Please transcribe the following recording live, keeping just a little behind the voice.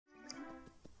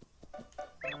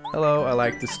Hello, I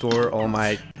like to store all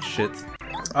my shit.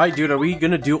 Alright, dude, are we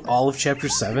gonna do all of Chapter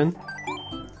 7?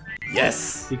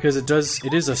 Yes! Because it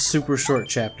is a super short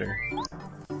chapter.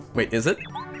 Wait, is it?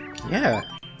 Yeah.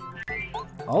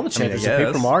 All the chapters I of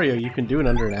Paper guess. Mario you can do in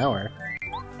under an hour.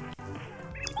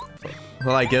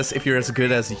 Well, I guess if you're as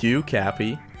good as you,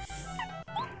 Kappy.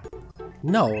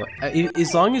 No,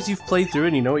 as long as you've played through it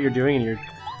and you know what you're doing and you're...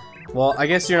 Well, I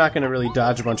guess you're not gonna really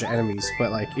dodge a bunch of enemies,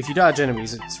 but like, if you dodge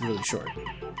enemies, it's really short.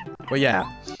 Well, yeah.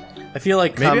 I feel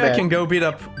like Maybe combat... I can go beat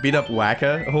up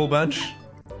Wacka a whole bunch.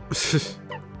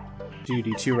 Do you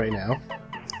need to right now?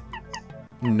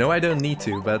 No, I don't need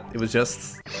to, but it was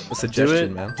just a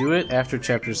suggestion, man. Do it after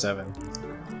Chapter 7.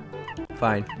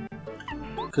 Fine.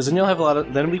 Because then you'll have a lot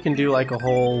of... Then we can do like a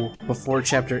whole before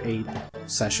Chapter 8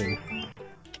 session.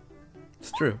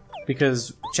 It's true.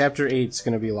 Because Chapter 8's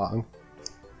gonna be long.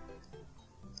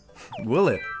 Will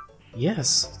it?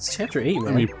 Yes, it's Chapter 8,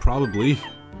 man. I mean, probably.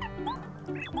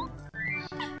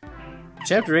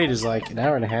 Chapter 8 is like an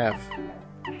hour and a half.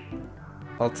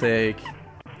 I'll take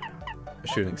a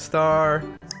shooting star.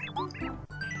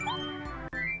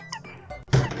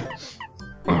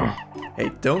 Hey,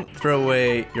 don't throw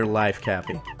away your life,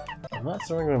 Kappy. I'm not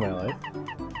throwing away my life.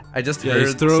 I just Yeah, heard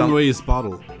he's throwing away his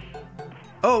bottle.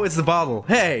 Oh, it's the bottle.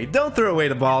 Hey, don't throw away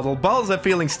the bottle. Bottles have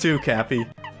feelings too, Kappy.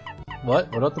 What?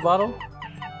 What about the bottle?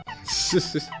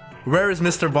 Where is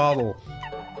Mr. Bottle?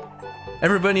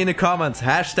 Everybody in the comments,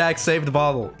 hashtag save the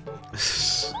bottle.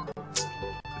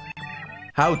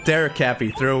 How dare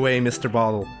Kappy throw away Mr.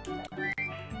 Bottle?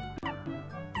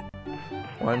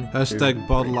 1, Hashtag 2,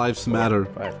 bottle 3, lives 4, matter.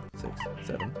 5, 6,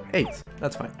 7, 8.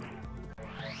 That's fine.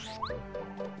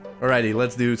 Alrighty,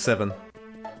 let's do 7.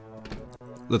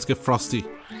 Let's get frosty.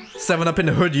 7 up in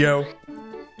the hood, yo.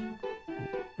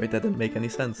 Wait, that didn't make any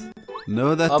sense.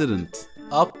 No, that Up. didn't.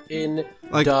 Up in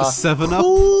Like the 7 Up,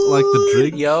 hood, like the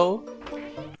drink. Yo.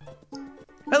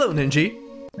 Hello, Ninji.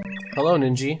 Hello,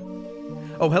 Ninji.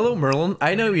 Oh, hello, Merlin.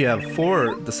 I know you have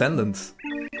 4 descendants.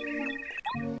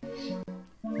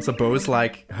 So Bo's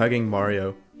like hugging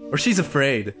Mario. Or she's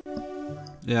afraid.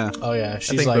 Yeah, Oh yeah, I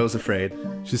she's think like, Bo's afraid.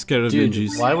 she's scared of dude,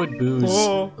 ninjas. why would Booze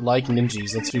Oh. like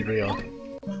ninjas? Let's be real.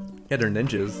 Yeah, they're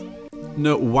ninjas.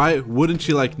 No, why wouldn't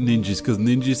she like ninjas? Because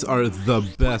ninjas are the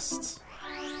best.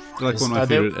 They're like one of my Are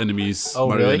they- favorite enemies. Oh,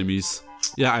 Mario really? enemies.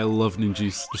 Yeah, I love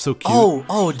ninjas. They're so cute.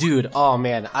 Oh, dude. Oh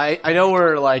man, I know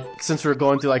we're like, since we're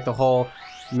going through like the whole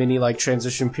mini like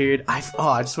transition period. I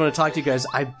just want to talk to you guys.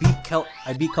 I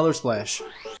beat Color Splash,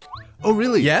 Oh,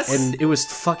 really? Yes? and it was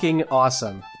fucking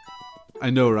awesome. I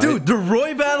know, right? Dude, the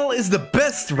Roy battle is the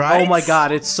best, right? Oh my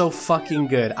god, it's so fucking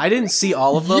good. I didn't see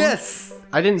all of them. Yes!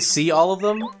 I didn't see all of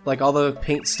them, like all the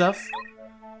paint stuff.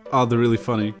 Oh, they're really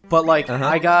funny. But like, Uh-huh.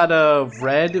 I got a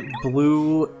red,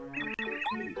 blue,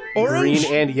 Orange?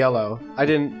 green, and yellow. I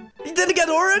didn't. You didn't get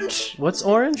orange? What's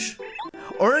orange?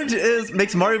 Orange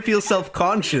makes Mario feel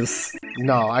self-conscious.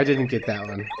 No, I didn't get that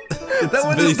one. That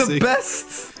one is the basic.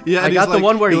 best! Yeah, I and got he's the like-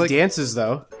 one where he like, dances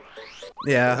though.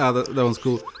 Yeah. Ah, that one's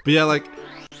cool. But yeah, like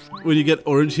when you get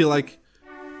orange, he like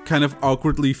kind of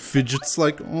awkwardly fidgets,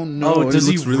 like, oh no. Oh, and does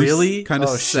he looks really? Kind of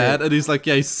Oh, sad, shit. and he's like,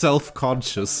 yeah, he's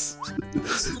self-conscious.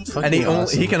 And he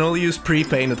Fucking he can only use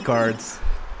pre-painted cards.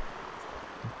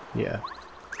 Yeah.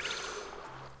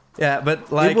 Yeah,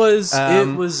 but like...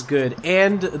 it was good,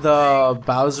 and the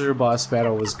Bowser boss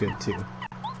battle was good too.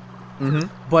 Mhm.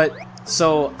 But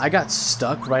so I got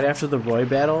stuck right after the Roy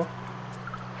battle.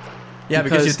 Yeah,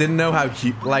 because you because- didn't know how,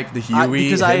 like, the Huey...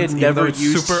 because I had hint, even never though it's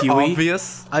used super Huey.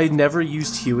 obvious. I never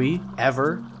used Huey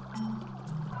ever.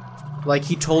 Like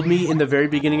he told me in the very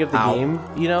beginning of the Ow. game,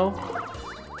 you know.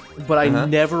 But I Uh-huh.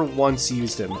 never once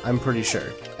used him. I'm pretty sure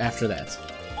after that.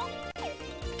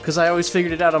 Because I always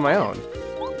figured it out on my own.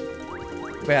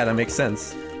 Yeah, that makes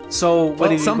sense. So Well,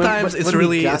 when sometimes when it's we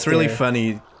really got it's really there-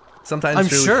 funny. Sometimes I'm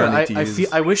it's really sure. funny to I use. feel.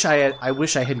 I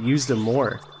wish I had used him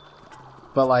more.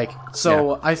 But like,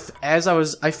 so I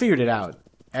figured it out,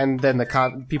 and then the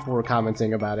people were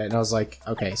commenting about it, and I was like,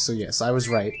 okay, so yes, I was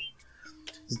right.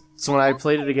 So when I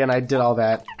played it again, I did all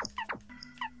that.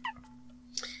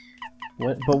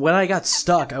 But when I got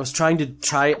stuck, I was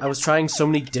trying so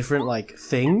many different like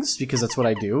things because that's what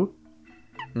I do.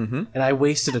 Mm-hmm. And I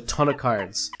wasted a ton of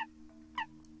cards,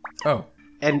 Oh.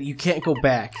 and you can't go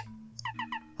back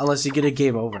unless you get a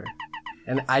game over.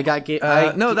 And I got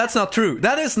No, that's not true.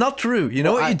 That is not true. You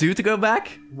know Well, what I- you do to go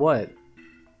back? What?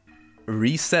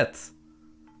 Reset.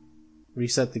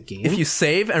 Reset the game? If you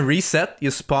save and reset, you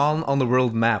spawn on the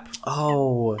world map.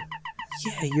 Oh,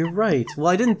 yeah, you're right. Well,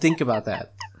 I didn't think about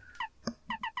that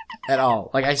at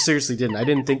all. Like, I seriously didn't. I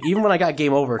didn't think, even when I got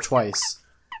game over twice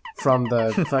from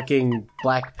the fucking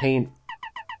black paint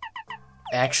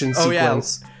action Oh, yeah.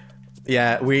 sequence.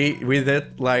 Yeah, we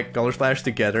did like Color Splash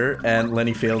together, and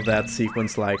Lenny failed that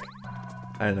sequence like,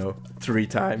 I don't know, 3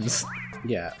 times.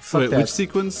 Yeah, fuck Wait, that. which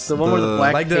sequence? The one where the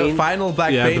black Like the paint. final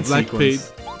black Yeah, paint the black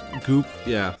sequence. paint goop.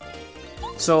 Yeah.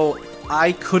 So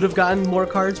I could have gotten more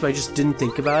cards, but I just didn't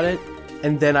think about it.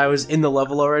 And then I was in the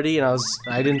level already, and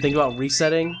I didn't think about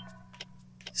resetting.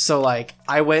 So like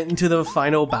I went into the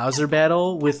final Bowser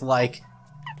battle with like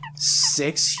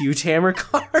 6 huge hammer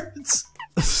cards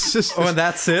Oh, and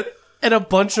that's it? and a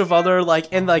bunch of other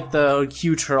and the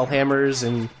huge hurl hammers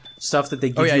and stuff that they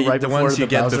give Oh yeah, you right the before ones the you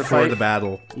get Bowser before fight. the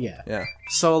battle. Yeah. Yeah.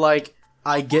 So like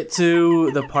I get to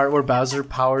the part where Bowser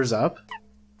powers up.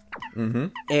 Mm-hmm.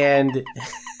 And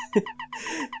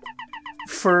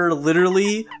for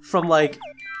literally from like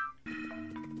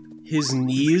his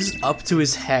knees up to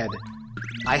his head,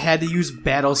 I had to use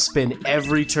Battle Spin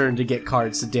every turn to get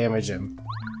cards to damage him.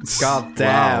 God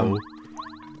damn. Wow.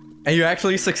 And you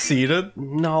actually succeeded?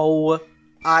 No,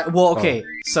 okay.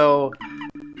 So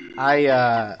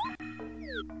I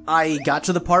got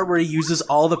to the part where he uses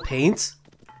all the paint.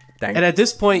 Dang. And at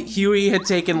this point, Huey had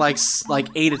taken like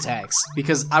 8 attacks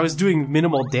because I was doing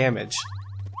minimal damage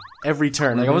every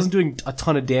turn. Like I wasn't doing a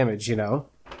ton of damage, you know.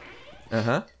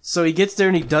 Uh-huh. So he gets there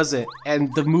and he does it,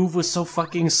 and the move was so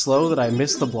fucking slow that I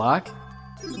missed the block.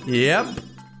 Yep.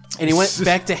 And he went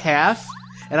back to half,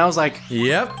 and I was like,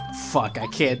 Yep. "Fuck, I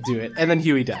can't do it." And then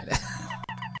Huey died.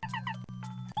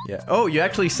 Yeah. Oh, you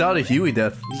actually saw the Huey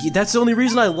death. That's the only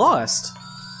reason I lost.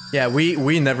 Yeah,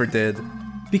 we never did.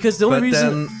 Because the only But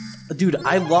reason, dude,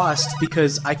 I lost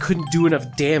because I couldn't do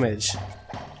enough damage.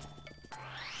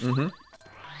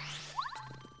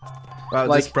 Wow,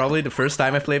 Like- this is probably the first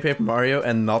time I play Paper Mario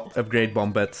and not upgrade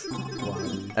Bombette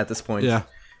at this point. Yeah.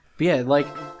 But yeah, like,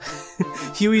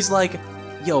 Huey's like,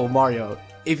 "Yo, Mario,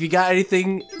 if you got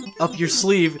anything up your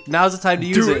sleeve, now's the time to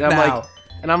use Do it." it And now.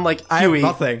 I'm like, I have Huey,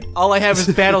 nothing. all I have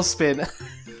is Battle Spin.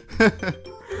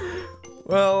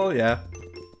 Well, yeah.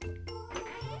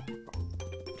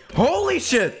 Holy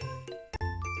shit!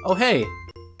 Oh hey,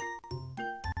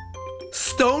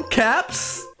 Stone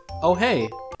caps? oh hey.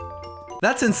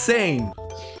 That's insane.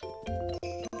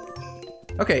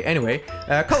 Okay, anyway,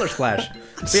 Color Splash.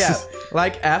 But yeah,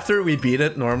 like after we beat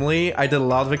it normally, I did a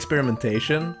lot of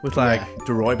experimentation with like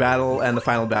the Roy battle and the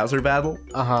final Bowser battle.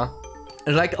 Uh-huh.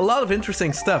 There's like a lot of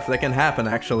interesting stuff that can happen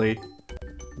actually.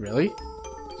 Really?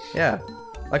 Yeah.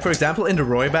 Like for example, in the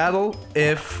Roy battle,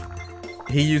 if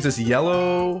he uses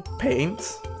yellow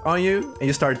paint on you and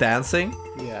you start dancing,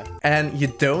 Yeah. and you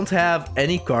don't have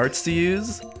any cards to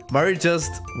use, Mario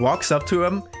just walks up to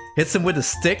him, hits him with a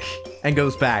stick, and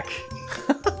goes back.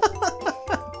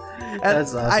 And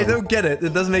That's awesome. I don't get it.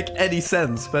 It doesn't make any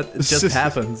sense, but it just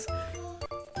happens.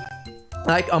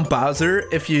 Like on Bowser,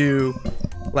 if you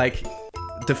like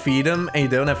defeat him and you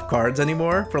don't have cards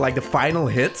anymore for like the final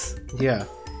hit, Yeah.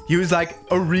 he was like,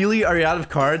 "Oh really? Are you out of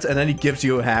cards?" And then he gives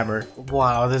you a hammer.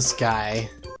 Wow, this guy.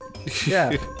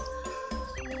 Yeah.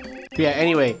 But yeah,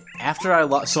 anyway, after I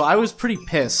lost, so I was pretty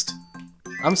pissed.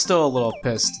 I'm still a little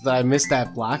pissed that I missed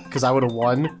that block, because I would have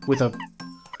won with a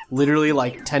literally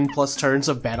like 10 plus turns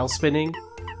of battle spinning.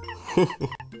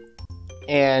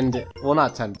 And, well,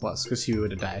 not 10 plus, because he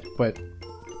would have died, but,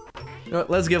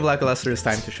 Let's give Lackluster his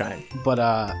time to shine.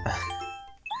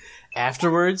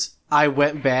 afterwards, I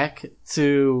went back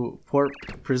to Port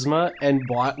Prisma and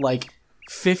bought like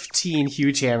 15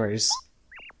 huge hammers.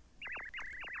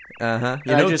 Uh-huh.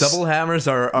 You And I know, just- double hammers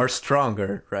are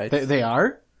stronger, right? They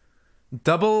are?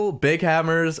 Double big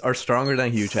hammers are stronger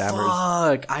than huge hammers.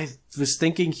 Fuck, I was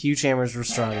thinking huge hammers were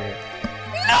stronger.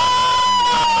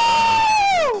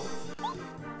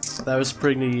 That was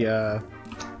pretty,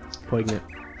 poignant.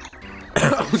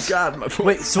 Oh god, my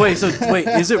voice. Wait,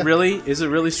 is it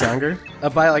really stronger?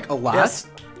 By like a lot? Yes.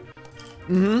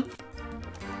 Mm-hmm.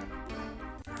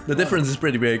 The difference is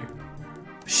pretty big.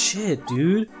 Shit,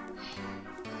 dude.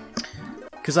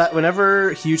 Because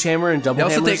whenever huge hammer and double You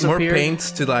also hammers take more appeared, paint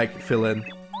to like fill in.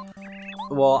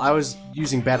 well, I was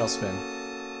using battle spin.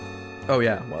 Oh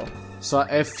yeah, well. So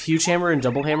if huge hammer and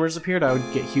double hammers appeared, I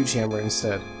would get huge hammer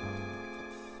instead.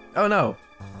 Oh no,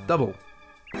 double.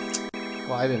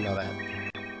 Well, I didn't know that.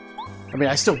 I mean,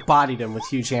 I still bodied him with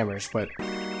huge hammers, but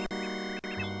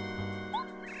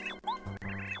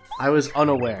I was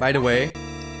unaware. By the way,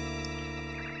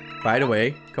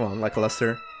 come on,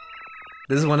 Lackluster.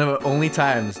 This is one of the only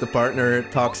times the partner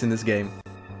talks in this game.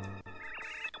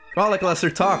 Come on, Lackluster,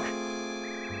 talk.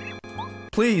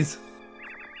 Please.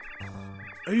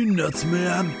 Are you nuts,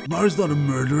 man? Mario's not a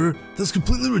murderer. That's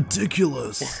completely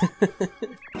ridiculous.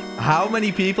 How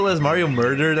many people has Mario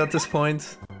murdered at this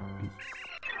point?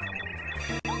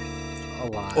 A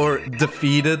lot. Or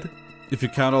defeated. If you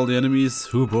count all the enemies,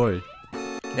 oh boy.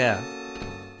 Yeah.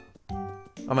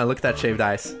 Oh man, look at that shaved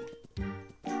ice.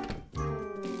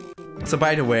 So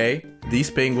by the way,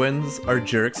 these penguins are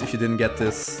jerks if you didn't get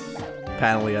this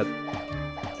panel yet.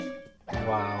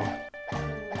 Wow.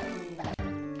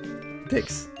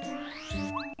 Dicks.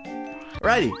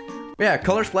 Alrighty. Yeah,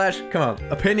 Color Splash, come on.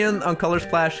 Opinion on Color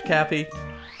Splash, Kappy?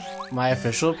 My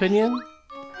official opinion?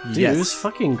 Dude, Yes. it was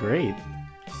fucking great.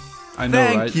 I know,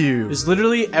 Thank right? you. It's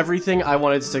literally everything I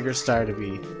wanted Sticker Star to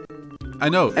be. I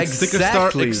know. It's Sticker Star,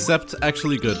 Exactly. except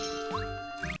actually good.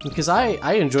 Because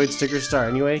I enjoyed Sticker Star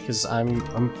anyway, because I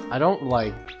don't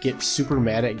like get super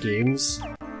mad at games.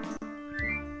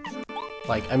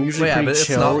 Like I'm usually Well, yeah, but pretty it's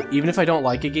chill, not- even if I don't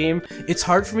like a game. It's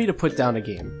hard for me to put down a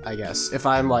game, I guess. If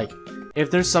I'm like, if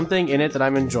there's something in it that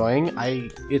I'm enjoying,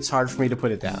 it's hard for me to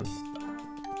put it down.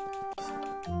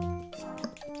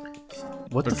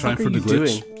 What the They're trying fuck are for you the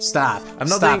glitch. doing? Stop! I'm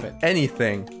not Stop doing it.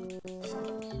 anything.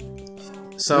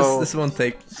 So, This won't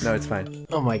take... No, it's fine.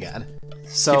 oh my god.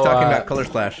 So Keep talking about Color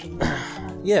Splash.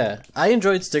 yeah, I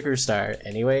enjoyed Sticker Star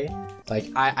anyway. Like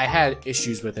I had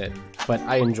issues with it, but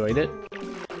I enjoyed it.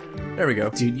 There we go.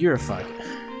 Dude, you're a fuck.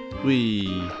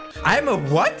 We. I'm a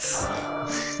what?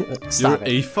 You're Stop it.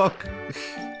 a fuck.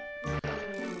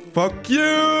 Fuck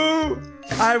you!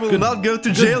 I will not go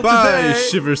to jail Goodbye, today!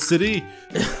 Shiver City.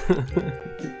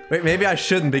 Wait, maybe I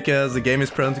shouldn't because the game is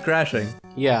prone to crashing.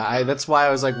 Yeah, that's why I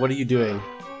was like, what are you doing?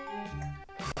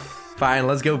 Fine,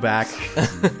 let's go back.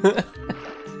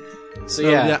 So No,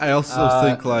 yeah, I also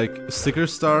think like Sticker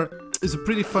Star is a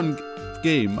pretty fun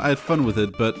game. I had fun with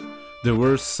it, but there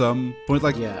were some point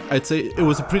like Yeah. I'd say it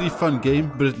was a pretty fun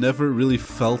game, but it never really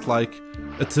felt like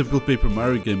a typical Paper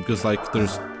Mario game because like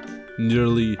there's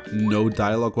nearly no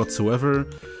dialogue whatsoever.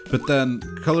 But then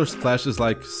Color Splash is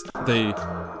like they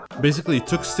basically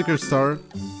took Sticker Star,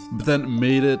 but then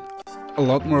made it a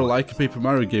lot more like a Paper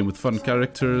Mario game with fun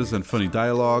characters and funny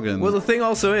dialogue and Well, the thing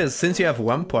also is, since you have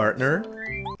one partner...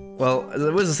 Well,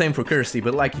 it was the same for Kirsty,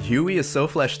 but like Huey is so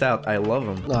fleshed out, I love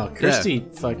him. no, Kirsty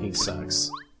fucking sucks.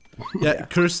 Yeah,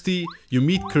 Kirsty, you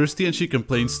meet Kirsty and she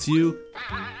complains to you,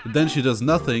 then she does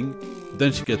nothing,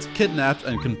 then she gets kidnapped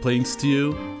and complains to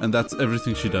you, and that's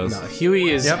everything she does. No, Huey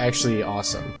is Yep. actually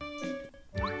awesome.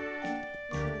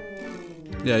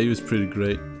 Yeah, he was pretty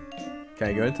great. Can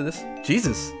I go into this?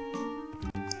 Jesus!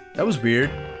 That was weird.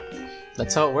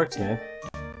 That's how it works, man.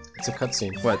 It's a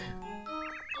cutscene. What?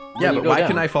 Yeah, you but go why down.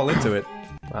 can I fall into it?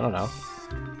 I don't know.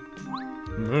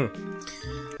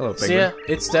 Hello, So penguin. yeah,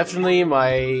 it's definitely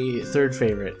my third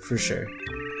favorite for sure.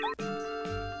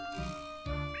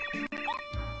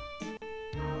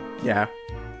 Yeah.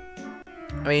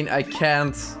 I mean, I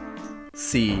can't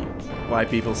see why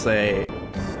people say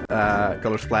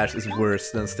Color Splash is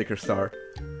worse than Sticker Star.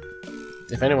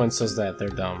 If anyone says that, they're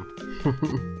dumb.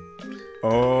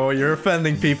 Oh, you're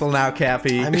offending people now,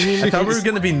 Kappy. I mean, I thought we were it's-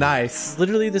 gonna be nice.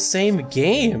 Literally the same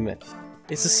game.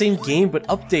 It's the same game but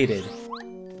updated.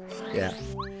 Yeah.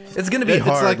 It's gonna be It's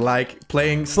hard, like- like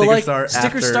playing But Sticker like, Star Sticker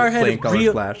after Star had playing Color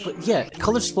real, Splash. but yeah,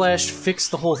 Color Splash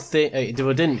fixed the whole thing. It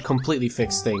didn't completely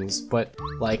fix things, but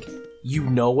like you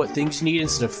know what things you need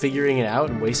instead of figuring it out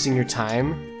and wasting your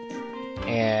time.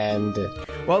 And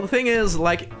Well, the thing is,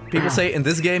 like, people say in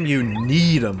this game you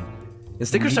need them. In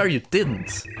Sticker Star you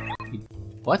didn't.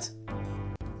 what?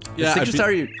 In Yeah, Sticker I beat-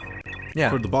 Star you... Yeah,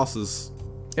 for the bosses.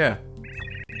 yeah.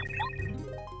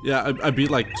 Yeah, I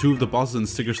beat like 2 of the bosses in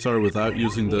Sticker Star without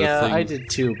using the Yeah, thing. I did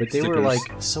too, but they were stickers.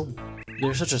 like so.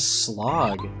 They're such a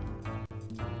slog.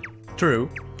 True.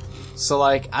 So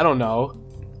like, I don't know.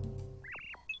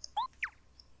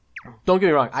 Don't get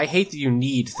me wrong. I hate that you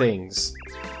need things,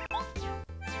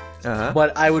 Uh-huh.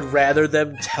 but I would rather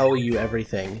them tell you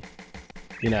everything.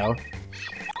 You know.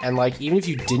 And like, even if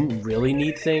you didn't really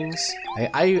need things,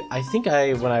 I think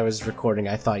when I was recording,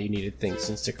 I thought you needed things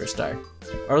in Sticker Star,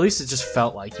 or at least it just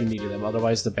felt like you needed them.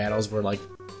 Otherwise, the battles were like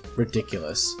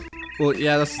ridiculous. Well,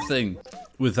 yeah, that's the thing.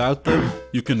 Without them,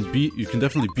 you can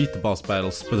definitely beat the boss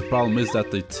battles, but the problem is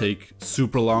that they take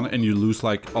super long and you lose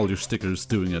like all your stickers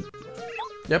doing it.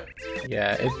 Yep.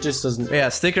 Yeah, it just doesn't. Yeah,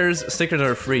 stickers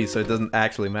are free, so it doesn't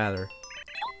actually matter.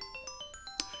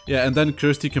 Yeah, and then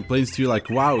Kirsty complains to you like,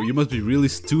 "Wow, you must be really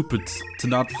stupid to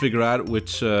not figure out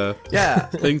which Yeah.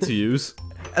 thing to use."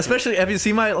 Especially, have you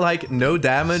seen my, like, no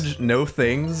damage, no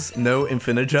things, no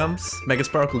infinite jumps, Mega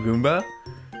Sparkle Goomba?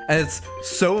 And it's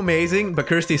so amazing, but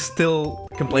Kirsty still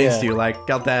complains Yeah. to you, like,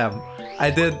 goddamn, I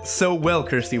did so well,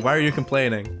 Kirsty, why are you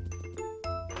complaining?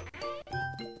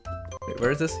 Wait,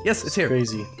 where is this? Yes, it's here.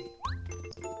 Crazy.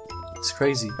 It's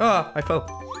crazy. Oh, I fell.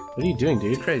 What are you doing,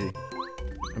 dude? It's crazy.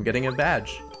 I'm getting a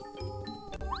badge.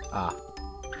 Ah.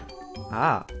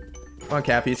 Ah. Come on,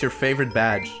 Kappy, it's your favorite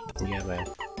badge. Yeah, man.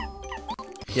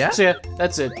 Yeah? So yeah,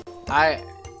 that's it.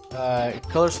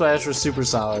 Color Splash was super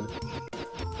solid.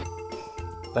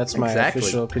 That's my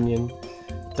official opinion.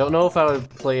 Don't know if I would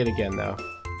play it again, though.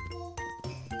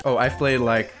 Oh, I've played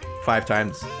like 5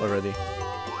 times already.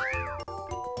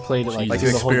 Played it Like to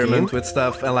through the whole game? experiment with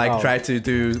stuff and like try to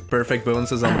do perfect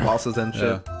bonuses on the bosses and shit.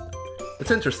 Yeah.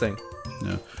 It's interesting.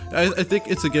 Yeah, I think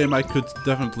it's a game I could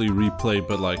definitely replay,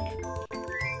 but like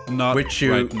not Which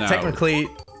you right now. technically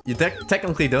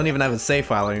don't even have a save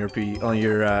file on your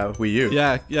Wii U.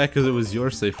 Yeah, because it was your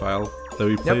save file that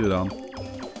we played it on.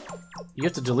 You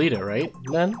have to delete it, right?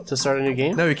 Then to start a new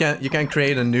game. No, you can't. You can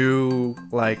create a new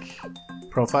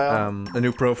Profile. a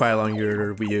new profile on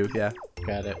your Wii U. Yeah.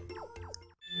 Got it.